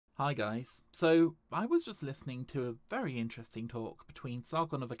Hi guys. So I was just listening to a very interesting talk between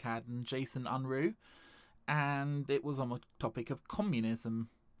Sargon of Akkad and Jason Unruhe, and it was on the topic of communism.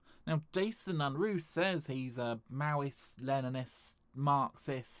 Now Jason Unruhe says he's a Maoist, Leninist,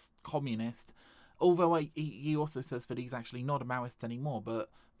 Marxist, communist, although he also says that he's actually not a Maoist anymore,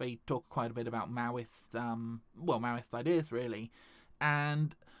 but they talk quite a bit about Maoist, Maoist ideas really.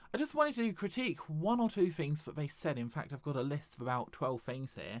 And I just wanted to critique one or two things that they said. In fact, I've got a list of about 12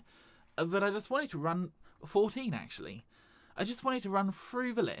 things here that I just wanted to run, 14 actually. I just wanted to run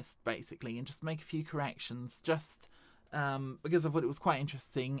through the list basically and just make a few corrections just because I thought it was quite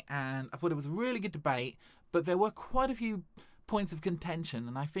interesting and I thought it was a really good debate, but there were quite a few points of contention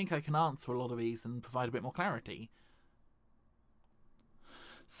and I think I can answer a lot of these and provide a bit more clarity.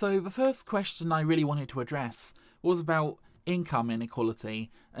 So the first question I really wanted to address was about income inequality,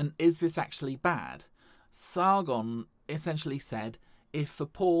 and is this actually bad? Sargon essentially said if the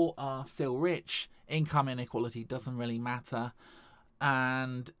poor are still rich, income inequality doesn't really matter,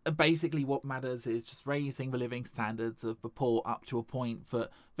 and basically what matters is just raising the living standards of the poor up to a point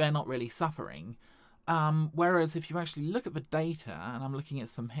that they're not really suffering. Whereas if you actually look at the data, and I'm looking at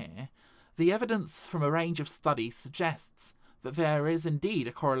some here, the evidence from a range of studies suggests that there is indeed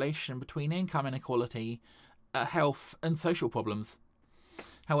a correlation between income inequality, health and social problems.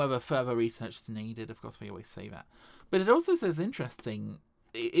 However, further research is needed. Of course, we always say that. But it also says,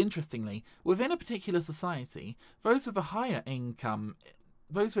 interestingly, within a particular society, those with higher incomes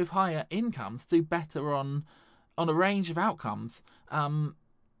do better on a range of outcomes.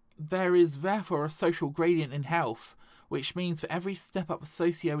 There is therefore a social gradient in health, which means that every step up the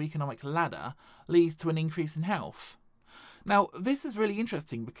socio-economic ladder leads to an increase in health. Now, this is really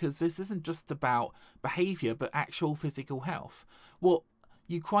interesting because this isn't just about behaviour but actual physical health. What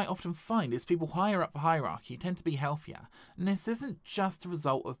you quite often find is people higher up the hierarchy tend to be healthier. And this isn't just a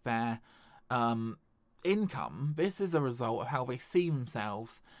result of their income, this is a result of how they see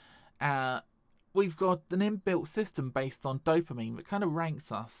themselves. We've got an inbuilt system based on dopamine that kind of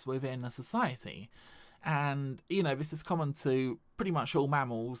ranks us within a society. And, you know, this is common to pretty much all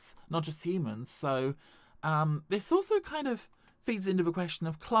mammals, not just humans, so this also kind of feeds into the question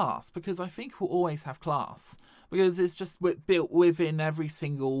of class, because I think we'll always have class, because it's just built within every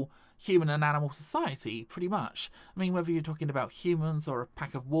single human and animal society, pretty much. I mean, whether you're talking about humans or a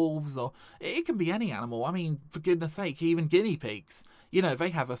pack of wolves, or it can be any animal. I mean, for goodness sake, even guinea pigs, you know, they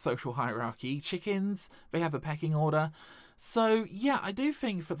have a social hierarchy. Chickens, they have a pecking order. So, yeah, I do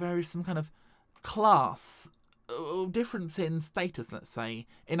think that there is some kind of class, difference in status, let's say,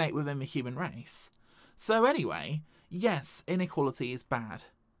 innate within the human race. So anyway, yes, inequality is bad.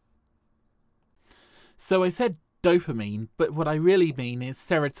 So I said dopamine, but what I really mean is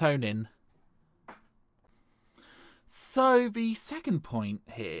serotonin. So the second point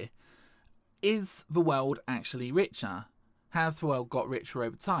here is the world actually richer? Has the world got richer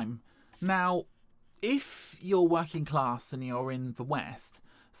over time? Now, if you're working class and you're in the West,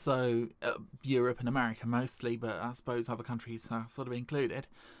 so Europe and America mostly, but I suppose other countries are sort of included,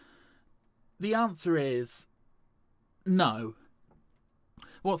 the answer is no.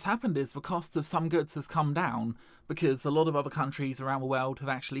 What's happened is the cost of some goods has come down because a lot of other countries around the world have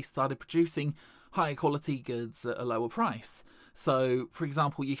actually started producing higher quality goods at a lower price. So, for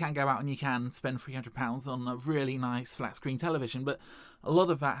example, you can go out and you can spend £300 on a really nice flat screen television, but a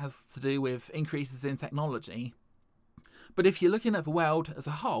lot of that has to do with increases in technology. But if you're looking at the world as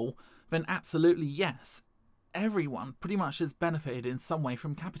a whole, then absolutely yes, everyone pretty much has benefited in some way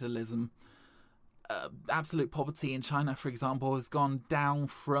from capitalism. Absolute poverty in China, for example, has gone down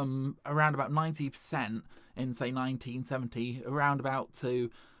from around about 90% in, say, 1970, around about to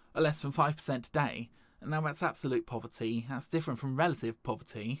less than 5% today. And now that's absolute poverty. That's different from relative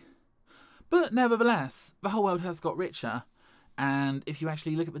poverty. But nevertheless, the whole world has got richer. And if you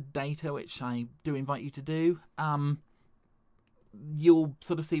actually look at the data, which I do invite you to do, you'll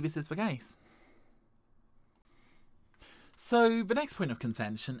sort of see this is the case. So the next point of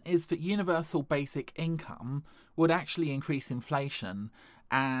contention is that universal basic income would actually increase inflation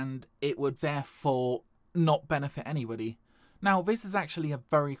and it would therefore not benefit anybody. Now, this is actually a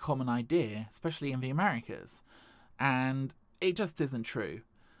very common idea, especially in the Americas, and it just isn't true.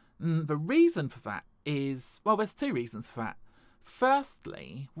 The reason for that is, well, there's two reasons for that.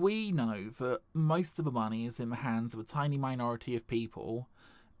 Firstly, we know that most of the money is in the hands of a tiny minority of people,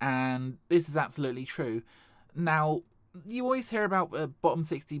 and this is absolutely true. Now, you always hear about the bottom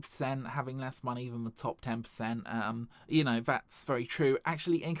 60% having less money than the top 10%. You know, that's very true.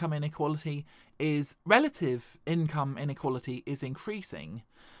 Actually, relative income inequality is increasing.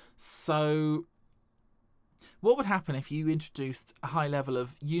 So what would happen if you introduced a high level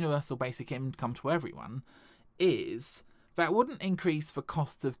of universal basic income to everyone is that wouldn't increase the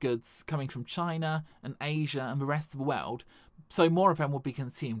cost of goods coming from China and Asia and the rest of the world, so more of them would be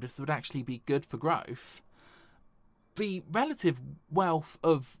consumed. This would actually be good for growth. The relative wealth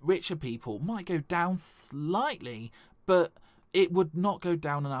of richer people might go down slightly, but it would not go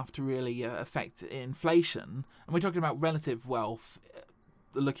down enough to really affect inflation. And we're talking about relative wealth,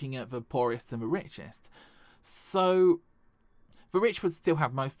 looking at the poorest and the richest. So the rich would still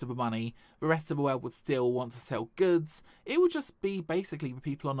have most of the money, the rest of the world would still want to sell goods. It would just be basically the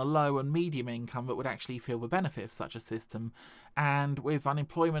people on a low and medium income that would actually feel the benefit of such a system. And with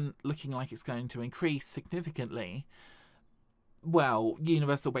unemployment looking like it's going to increase significantly, well,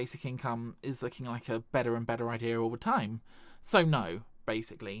 universal basic income is looking like a better and better idea all the time. So no,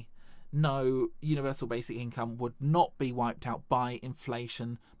 basically. No, universal basic income would not be wiped out by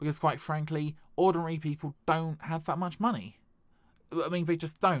inflation because, quite frankly, ordinary people don't have that much money. I mean, they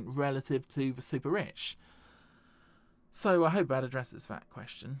just don't relative to the super rich. So I hope that addresses that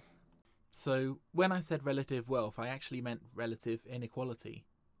question. So when I said relative wealth, I actually meant relative inequality.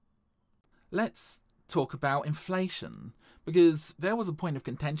 Let's talk about inflation, because there was a point of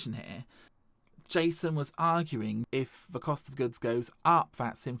contention here. Jason was arguing if the cost of goods goes up,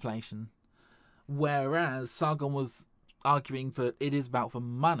 that's inflation. Whereas Sargon was arguing that it is about the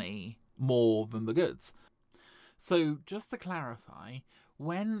money more than the goods. So just to clarify,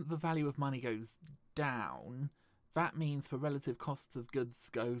 when the value of money goes down, that means the relative cost of goods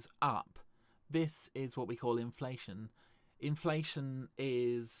goes up. This is what we call inflation. Inflation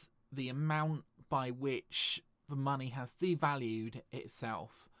is the amount by which the money has devalued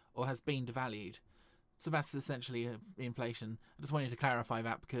itself or has been devalued. So that's essentially inflation. I just wanted to clarify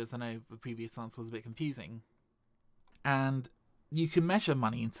that because I know the previous answer was a bit confusing. And you can measure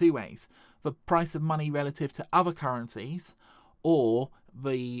money in two ways. The price of money relative to other currencies, or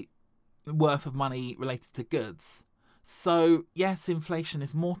the worth of money related to goods. So yes, inflation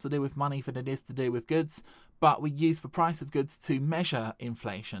is more to do with money than it is to do with goods, but we use the price of goods to measure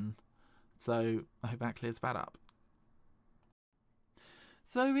inflation. So I hope that clears that up.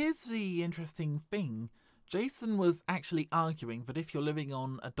 So here's the interesting thing. Jason was actually arguing that if you're living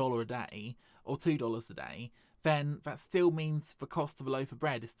on $1 a day or $2 a day, then that still means the cost of a loaf of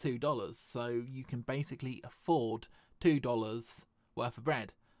bread is $2. So you can basically afford $2 worth of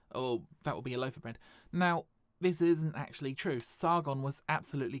bread, or that will be a loaf of bread. Now, this isn't actually true. Sargon was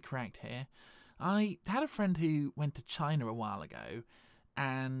absolutely correct here. I had a friend who went to China a while ago,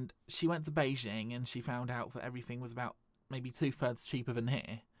 and she went to Beijing and she found out that everything was about maybe 2/3 cheaper than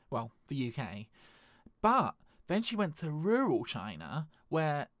here. Well, the UK. But then she went to rural China,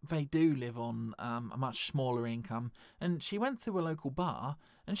 where they do live on a much smaller income, and she went to a local bar,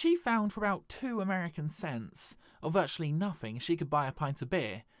 and she found for about 2 American cents, or virtually nothing, she could buy a pint of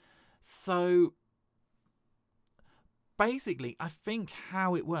beer. So basically, I think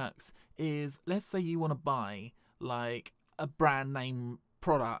how it works is, let's say you want to buy like a brand name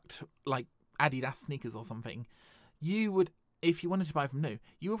product, like Adidas sneakers or something. You would, if you wanted to buy from new,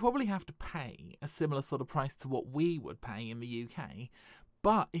 you would probably have to pay a similar sort of price to what we would pay in the UK.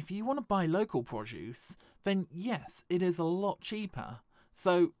 But if you want to buy local produce, then yes, it is a lot cheaper.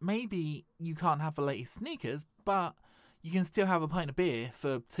 So maybe you can't have the latest sneakers, but you can still have a pint of beer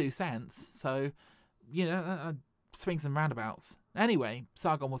for 2 cents. So, you know, swings and roundabouts. Anyway,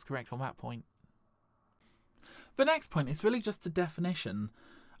 Sargon was correct on that point. The next point is really just a definition.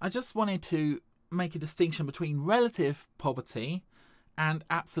 I just wanted to make a distinction between relative poverty and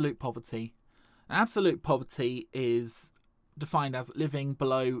absolute poverty. Absolute poverty is defined as living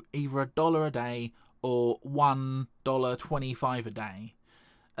below either $1 a day or $1.25 a day.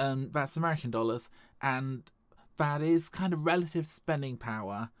 And that's American dollars, and that is kind of relative spending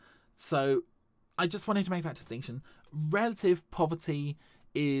power. So I just wanted to make that distinction. Relative poverty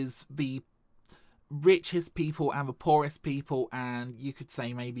is the richest people and the poorest people, and you could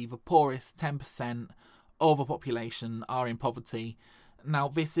say maybe the poorest 10% of the population are in poverty. Now,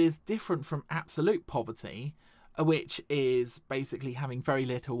 this is different from absolute poverty, which is basically having very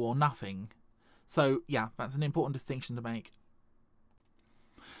little or nothing. So yeah, that's an important distinction to make.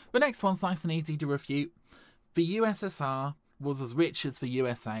 The next one's nice and easy to refute. The USSR was as rich as the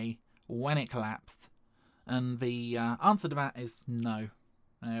USA when it collapsed, and the answer to that is no.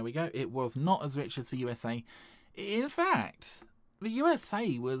 There we go. It was not as rich as the USA. In fact, the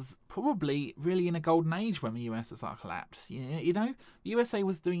USA was probably really in a golden age when the USSR collapsed. You know, the USA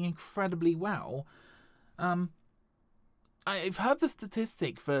was doing incredibly well. I've heard the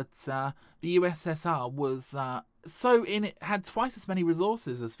statistic that the USSR was it had twice as many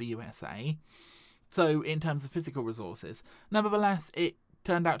resources as the USA, So in terms of physical resources. Nevertheless, it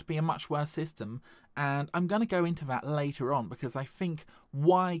turned out to be a much worse system, and I'm going to go into that later on because I think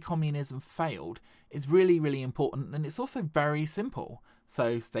why communism failed is really, really important, and it's also very simple.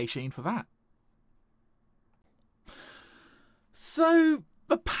 So stay tuned for that. So,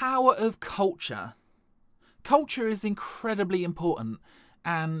 the power of culture. Culture is incredibly important,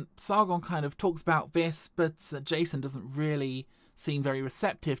 and Sargon kind of talks about this, but Jason doesn't really seem very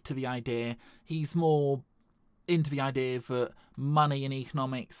receptive to the idea. He's more into the idea that money and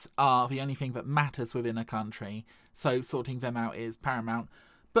economics are the only thing that matters within a country, so sorting them out is paramount.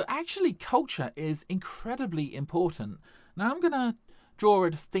 But actually, culture is incredibly important. Now, I'm going to draw a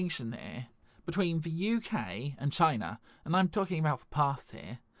distinction here between the UK and China, and I'm talking about the past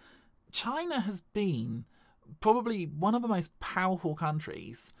here. China has been probably one of the most powerful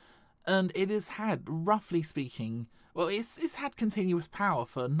countries, and it has had, roughly speaking, well, it's had continuous power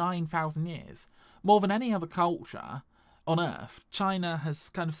for 9,000 years. More than any other culture on Earth, China has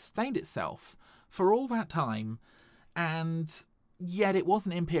kind of sustained itself for all that time, and yet it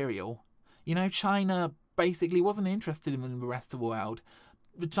wasn't imperial. You know, China basically wasn't interested in the rest of the world.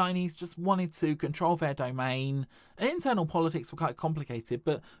 The Chinese just wanted to control their domain. Internal politics were quite complicated,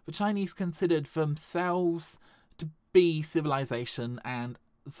 but the Chinese considered themselves to be civilization, and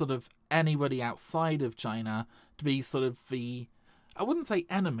sort of anybody outside of China to be sort of the, I wouldn't say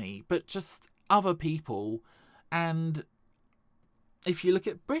enemy, but just other people. And if you look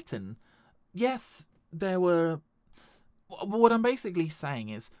at Britain, yes, there were... What I'm basically saying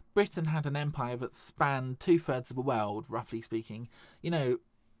is Britain had an empire that spanned 2/3 of the world, roughly speaking. You know,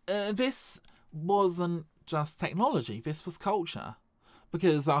 this wasn't just technology, this was culture.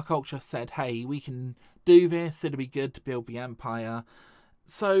 Because our culture said, hey, we can do this, it'd be good to build the empire.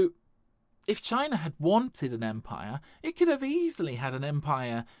 So if China had wanted an empire, it could have easily had an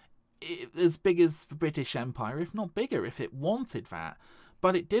empire as big as the British Empire, if not bigger, if it wanted that.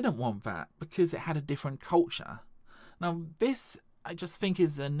 But it didn't want that because it had a different culture. Now, this, I just think,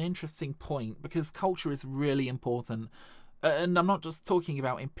 is an interesting point because culture is really important. And I'm not just talking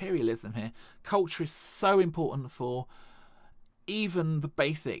about imperialism here. Culture is so important for even the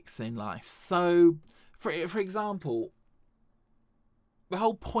basics in life. So, for example, the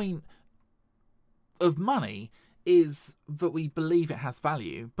whole point of money is that we believe it has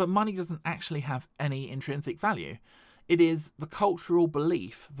value, but money doesn't actually have any intrinsic value. It is the cultural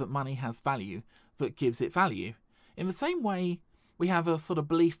belief that money has value that gives it value. In the same way, we have a sort of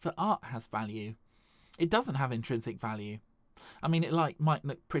belief that art has value. It doesn't have intrinsic value. I mean, it might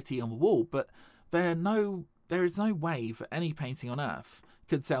look pretty on the wall, but there is no way that any painting on Earth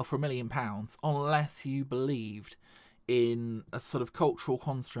could sell for £1 million unless you believed in a sort of cultural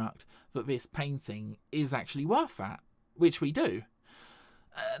construct that this painting is actually worth that, which we do.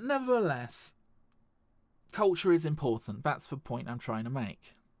 Nevertheless, culture is important. That's the point I'm trying to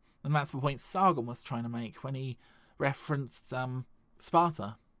make. And that's the point Sargon was trying to make when he referenced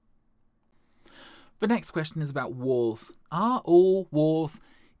Sparta. The next question is about wars. Are all wars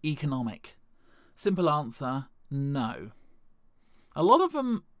economic? Simple answer, no. A lot of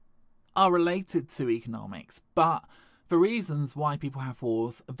them are related to economics, but the reasons why people have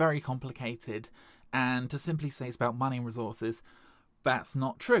wars are very complicated, and to simply say it's about money and resources, that's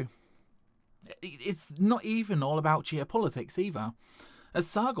not true. It's not even all about geopolitics either. As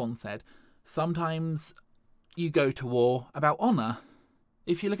Sargon said, sometimes you go to war about honour.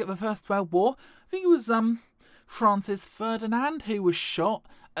 If you look at the First World War, I think it was Francis Ferdinand who was shot.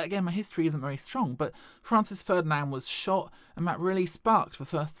 Again, my history isn't very strong, but Francis Ferdinand was shot, and that really sparked the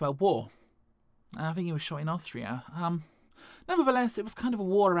First World War. I think he was shot in Austria. Nevertheless, it was kind of a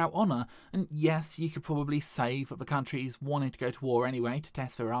war about honour, and yes, you could probably say that the countries wanted to go to war anyway to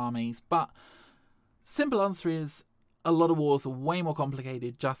test their armies, but simple answer is a lot of wars are way more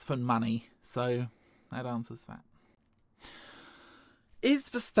complicated just for money, so that answers that. Is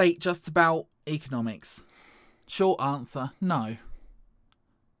the state just about economics? Short answer, no.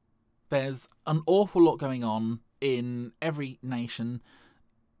 There's an awful lot going on in every nation.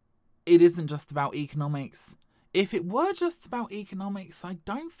 It isn't just about economics. If it were just about economics, I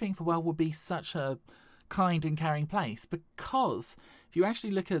don't think the world would be such a kind and caring place, because if you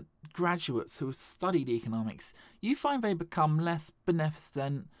actually look at graduates who have studied economics, you find they become less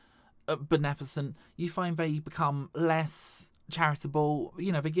beneficent, you find they become less charitable,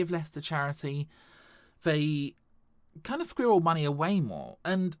 you know, they give less to charity, they kind of squirrel money away more,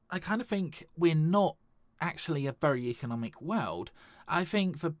 and I kind of think we're not actually a very economic world. I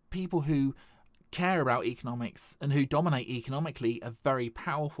think the people who care about economics and who dominate economically are very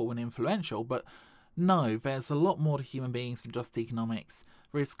powerful and influential, but no, there's a lot more to human beings than just economics.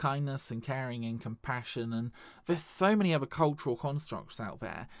 There is kindness and caring and compassion, and there's so many other cultural constructs out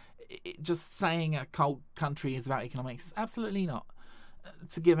there. Just saying a country is about economics, absolutely not.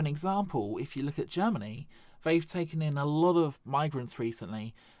 To give an example, if you look at Germany, they've taken in a lot of migrants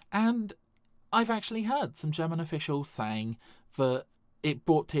recently, and I've actually heard some German officials saying that it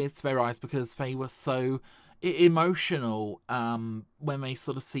brought tears to their eyes because they were so emotional when they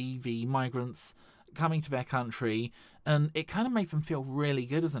sort of see the migrants coming to their country, and it kind of made them feel really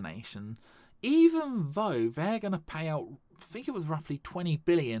good as a nation, even though they're going to pay out, I think it was roughly 20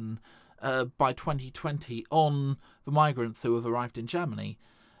 billion by 2020 on the migrants who have arrived in Germany.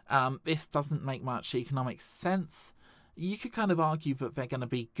 This doesn't make much economic sense. You could kind of argue that they're going to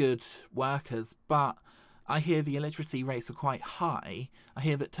be good workers, but I hear the illiteracy rates are quite high. I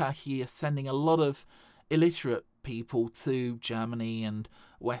hear that Turkey is sending a lot of illiterate people to Germany and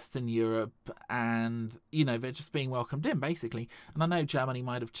Western Europe, and, you know, they're just being welcomed in, basically. And I know Germany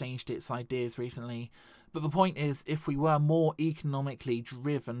might have changed its ideas recently, but the point is, if we were more economically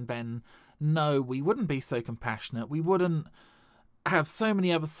driven, then no, we wouldn't be so compassionate. We wouldn't have so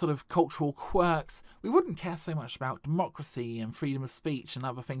many other sort of cultural quirks. We wouldn't care so much about democracy and freedom of speech and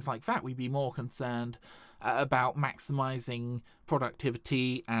other things like that. We'd be more concerned about maximising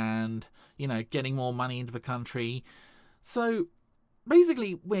productivity and, you know, getting more money into the country. So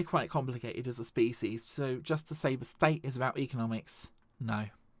basically, we're quite complicated as a species. So just to say the state is about economics, no.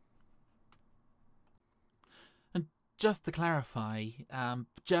 And just to clarify, the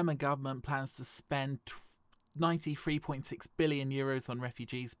German government plans to spend 93.6 billion euros on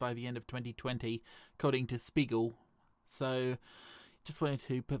refugees by the end of 2020, according to Spiegel. So just wanted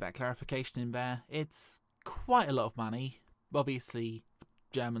to put that clarification in there. It's quite a lot of money. Obviously,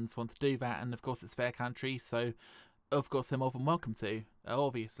 Germans want to do that, and of course it's their country, so of course they're more than welcome to,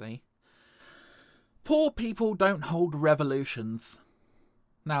 obviously. Poor people don't hold revolutions.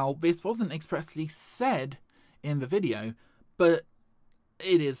 Now, this wasn't expressly said in the video, but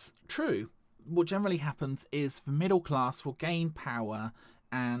it is true. What generally happens is the middle class will gain power,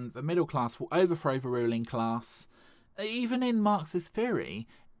 and the middle class will overthrow the ruling class. Even in Marxist theory,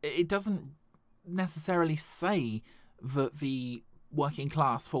 it doesn't necessarily say that the working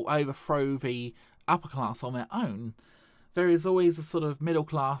class will overthrow the upper class on their own. There is always a sort of middle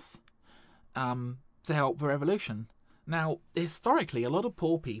class to help the revolution. Now, historically, a lot of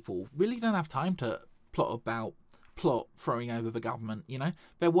poor people really don't have time to plot throwing over the government, you know.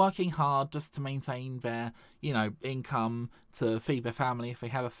 They're working hard just to maintain their, you know, income, to feed their family if they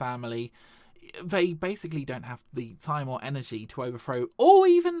have a family. They basically don't have the time or energy to overthrow, or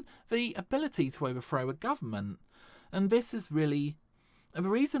even the ability to overthrow a government. And this is really the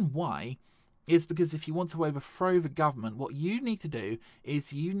reason why is because if you want to overthrow the government, what you need to do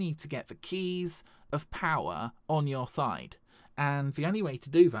is you need to get the keys of power on your side. And the only way to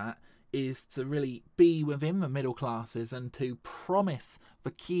do that is to really be within the middle classes and to promise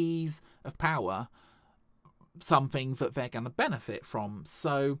the keys of power something that they're going to benefit from.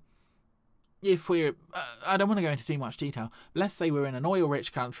 So if we're, I don't want to go into too much detail, but let's say we're in an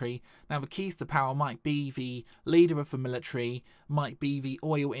oil-rich country. Now, the keys to power might be the leader of the military, might be the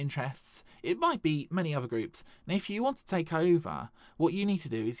oil interests, it might be many other groups. And if you want to take over, what you need to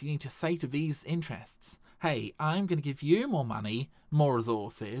do is you need to say to these interests, hey, I'm going to give you more money, more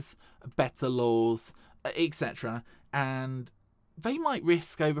resources, better laws, etc. And they might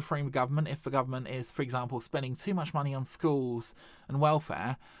risk overthrowing the government if the government is, for example, spending too much money on schools and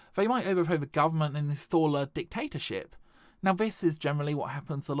welfare. They might overthrow the government and install a dictatorship. Now, this is generally what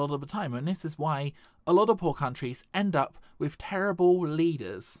happens a lot of the time, and this is why a lot of poor countries end up with terrible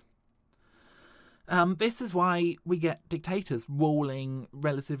leaders. This is why we get dictators ruling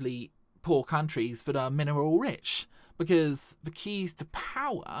relatively poor countries that are mineral rich, because the keys to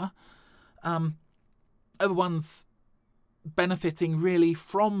power are the ones benefiting really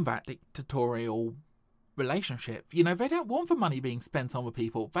from that dictatorial relationship. You know, they don't want the money being spent on the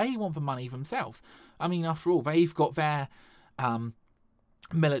people. They want the money themselves. I mean, after all, they've got their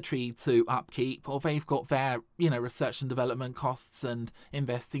military to upkeep, or they've got their, you know, research and development costs and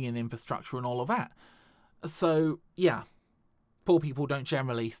investing in infrastructure and all of that. So, yeah, poor people don't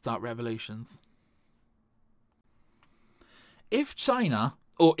generally start revolutions. If China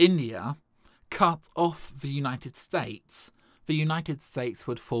or India cut off the United States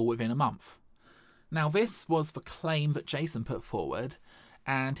would fall within a month. Now, this was the claim that Jason put forward,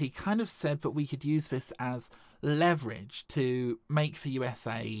 and he kind of said that we could use this as leverage to make the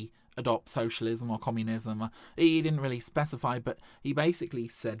USA adopt socialism or communism. He didn't really specify, but he basically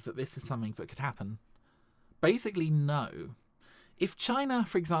said that this is something that could happen. Basically, no. If China,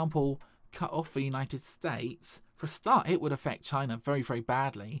 for example, cut off the United States, for a start, it would affect China very, very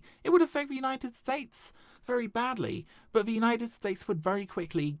badly. It would affect the United States very badly. But the United States would very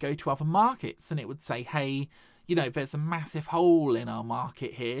quickly go to other markets and it would say, hey, you know, there's a massive hole in our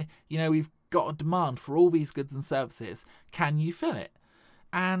market here. You know, we've got a demand for all these goods and services. Can you fill it?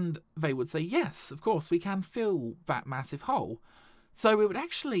 And they would say, yes, of course, we can fill that massive hole. So it would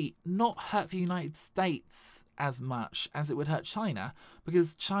actually not hurt the United States as much as it would hurt China,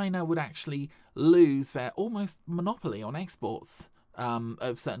 because China would actually lose their almost monopoly on exports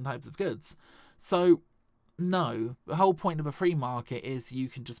of certain types of goods. So no, the whole point of a free market is you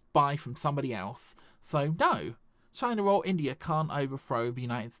can just buy from somebody else. So no, China or India can't overthrow the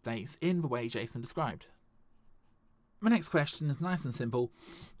United States in the way Jason described. My next question is nice and simple.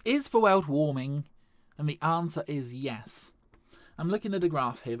 Is the world warming? And the answer is yes. I'm looking at a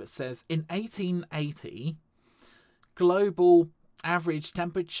graph here that says in 1880, global average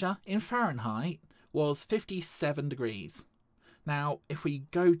temperature in Fahrenheit was 57 degrees. Now, if we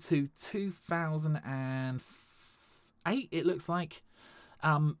go to 2008, it looks like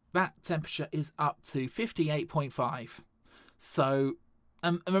that temperature is up to 58.5. So,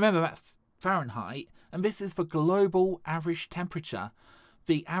 remember that's Fahrenheit, and this is the global average temperature,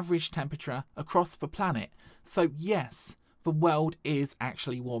 the average temperature across the planet. So yes, the world is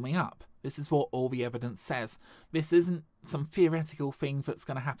actually warming up. This is what all the evidence says. This isn't some theoretical thing that's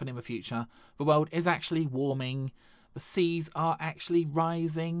going to happen in the future. The world is actually warming. The seas are actually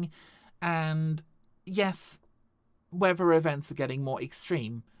rising. And yes, weather events are getting more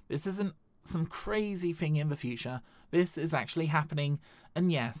extreme. This isn't some crazy thing in the future. This is actually happening.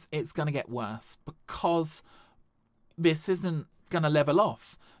 And yes, it's going to get worse because this isn't going to level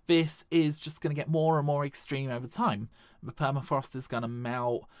off. This is just going to get more and more extreme over time. The permafrost is going to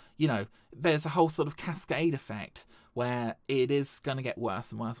melt. You know, there's a whole sort of cascade effect where it is going to get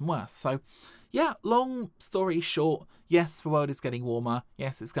worse and worse and worse. So, yeah, long story short, yes, the world is getting warmer.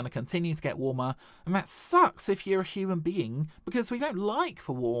 Yes, it's going to continue to get warmer. And that sucks if you're a human being because we don't like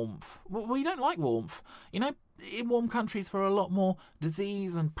the warmth. We don't like warmth. You know, in warm countries there are a lot more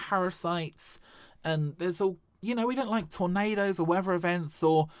disease and parasites. And there's all, you know, we don't like tornadoes or weather events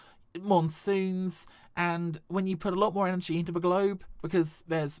or monsoons. And when you put a lot more energy into the globe, because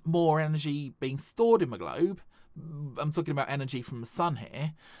there's more energy being stored in the globe, I'm talking about energy from the sun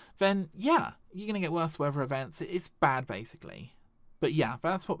here, then yeah, you're going to get worse weather events. It's bad, basically. But yeah,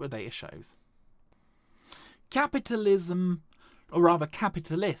 that's what the data shows. Capitalism, or rather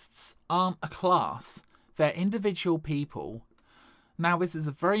capitalists, aren't a class. They're individual people. Now, this is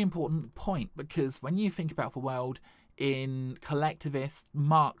a very important point because when you think about the world in collectivist,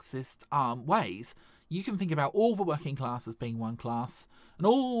 Marxist ways, you can think about all the working class as being one class and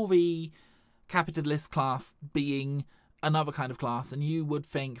all the capitalist class being another kind of class, and you would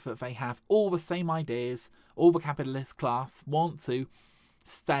think that they have all the same ideas. All the capitalist class want to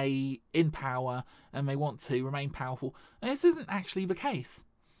stay in power and they want to remain powerful. And this isn't actually the case.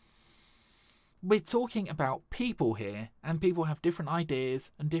 We're talking about people here, and people have different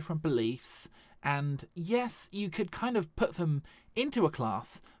ideas and different beliefs, and yes, you could kind of put them into a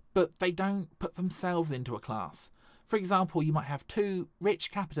class, but they don't put themselves into a class. For example, you might have two rich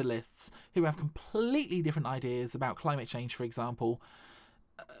capitalists who have completely different ideas about climate change, for example.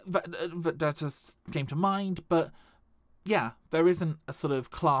 That just came to mind, but yeah, there isn't a sort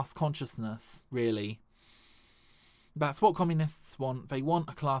of class consciousness, really. That's what communists want. They want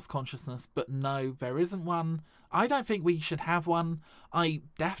a class consciousness, but no, there isn't one. I don't think we should have one. I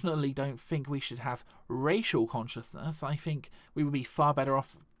definitely don't think we should have racial consciousness. I think we would be far better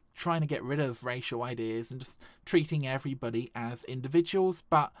off trying to get rid of racial ideas and just treating everybody as individuals,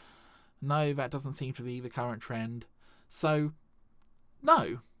 but no, that doesn't seem to be the current trend. So,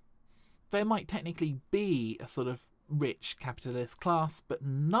 no, there might technically be a sort of rich capitalist class, but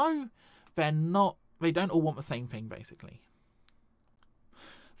no, they're not. They don't all want the same thing, basically.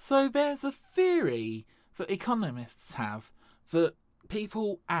 So there's a theory that economists have that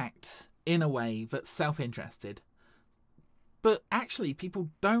people act in a way that's self-interested. But actually, people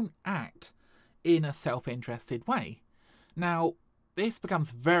don't act in a self-interested way. Now, this becomes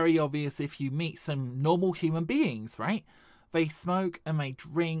very obvious if you meet some normal human beings, right? They smoke and they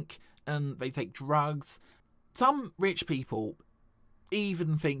drink and they take drugs. Some rich people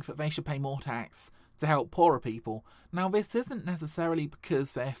even think that they should pay more tax to help poorer people. Now, this isn't necessarily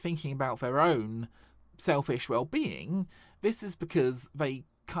because they're thinking about their own selfish well-being. This is because they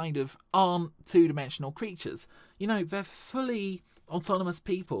kind of aren't two-dimensional creatures. You know, they're fully autonomous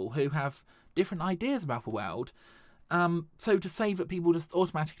people who have different ideas about the world. So to say that people just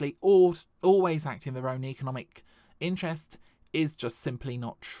automatically always act in their own economic interest is just simply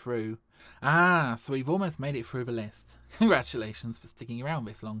not true. Ah, so we've almost made it through the list. Congratulations for sticking around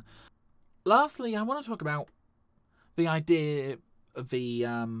this long. Lastly, I want to talk about the idea of the...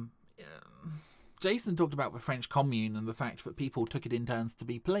 Jason talked about the French Commune and the fact that people took it in turns to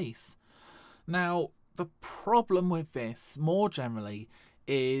be police. Now, the problem with this, more generally,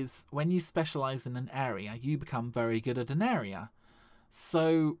 is when you specialise in an area, you become very good at an area.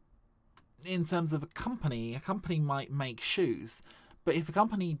 So, in terms of a company might make shoes, but if a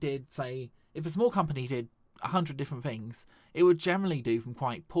company did, say, if a small company did 100 different things, it would generally do them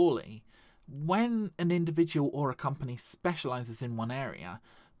quite poorly. When an individual or a company specialises in one area,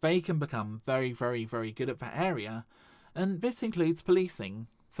 they can become very, very, very good at that area, and this includes policing.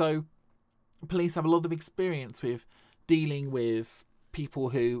 So, police have a lot of experience with dealing with people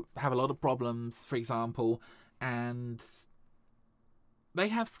who have a lot of problems, for example, and they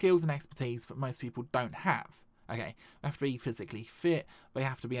have skills and expertise that most people don't have. Okay, they have to be physically fit, they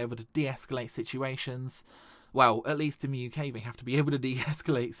have to be able to de-escalate situations. Well, at least in the UK, they have to be able to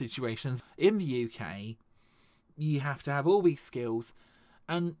de-escalate situations. In the UK, you have to have all these skills,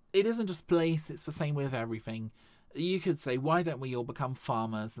 and it isn't just police, it's the same with everything. You could say, why don't we all become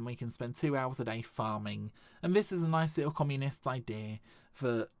farmers and we can spend 2 hours a day farming? And this is a nice little communist idea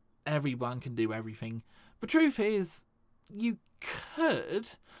that everyone can do everything. The truth is, you could,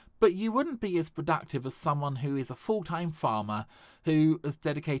 but you wouldn't be as productive as someone who is a full-time farmer, who has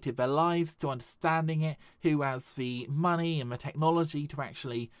dedicated their lives to understanding it, who has the money and the technology to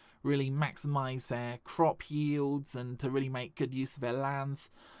actually really maximise their crop yields and to really make good use of their lands.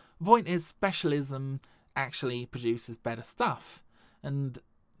 The point is, specialism actually produces better stuff. And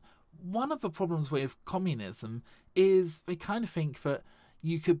one of the problems with communism is they kind of think that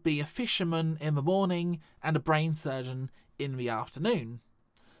you could be a fisherman in the morning and a brain surgeon in the afternoon.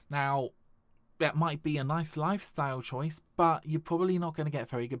 Now, that might be a nice lifestyle choice, but you're probably not going to get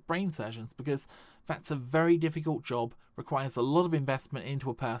very good brain surgeons because that's a very difficult job, requires a lot of investment into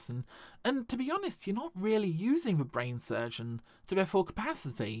a person, and to be honest, you're not really using the brain surgeon to their full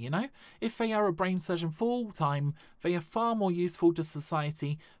capacity, you know? If they are a brain surgeon full-time, they are far more useful to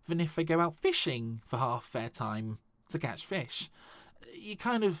society than if they go out fishing for half their time to catch fish. You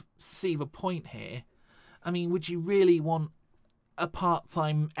kind of see the point here. I mean, would you really want a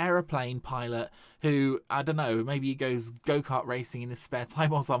part-time aeroplane pilot who, I don't know, maybe he goes go-kart racing in his spare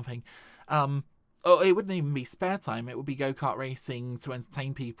time or something? Or it wouldn't even be spare time, it would be go-kart racing to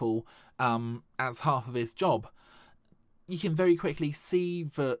entertain people as half of his job. You can very quickly see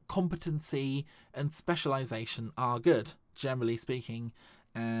that competency and specialisation are good, generally speaking,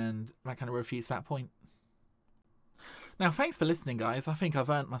 and that kind of refutes that point. Now, thanks for listening, guys. I think I've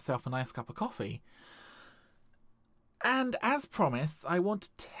earned myself a nice cup of coffee. And as promised, I want to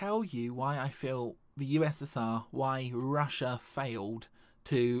tell you why I feel the USSR, why Russia failed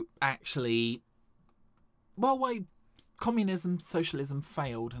to actually... Well, why communism, socialism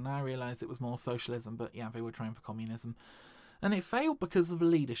failed. And I realised it was more socialism, but yeah, they were trying for communism. And it failed because of the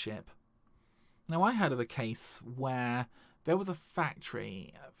leadership. Now, I heard of a case where there was a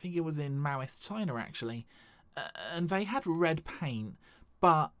factory, I think it was in Maoist China actually, and they had red paint,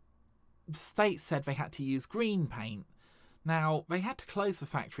 but the state said they had to use green paint. Now, they had to close the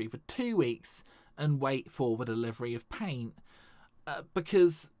factory for 2 weeks and wait for the delivery of paint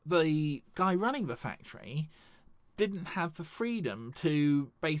because the guy running the factory didn't have the freedom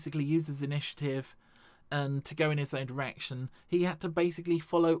to basically use his initiative and to go in his own direction. He had to basically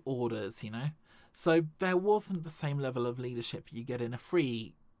follow orders, you know. So there wasn't the same level of leadership you get in a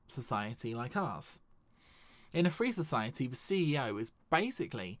free society like ours. In a free society, the CEO is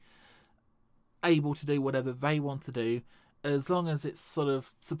basically able to do whatever they want to do as long as it's sort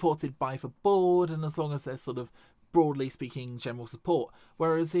of supported by the board and as long as there's sort of, broadly speaking, general support.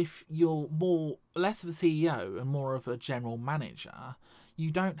 Whereas if you're less of a CEO and more of a general manager, you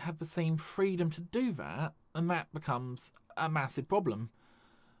don't have the same freedom to do that, and that becomes a massive problem.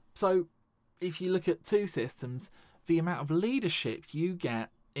 So if you look at two systems, the amount of leadership you get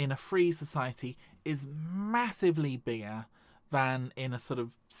in a free society is massively bigger than in a sort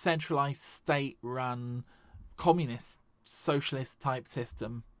of centralised, state-run, communist, socialist type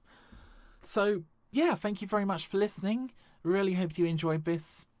system. So, yeah, thank you very much for listening. Really hope you enjoyed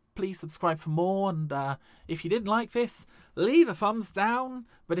this. Please subscribe for more, and if you didn't like this, leave a thumbs down.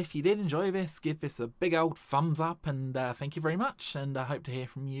 But if you did enjoy this, give this a big old thumbs up, and thank you very much, and I hope to hear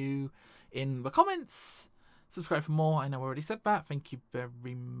from you in the comments. Subscribe for more. I know I already said that. Thank you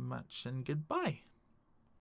very much, and goodbye.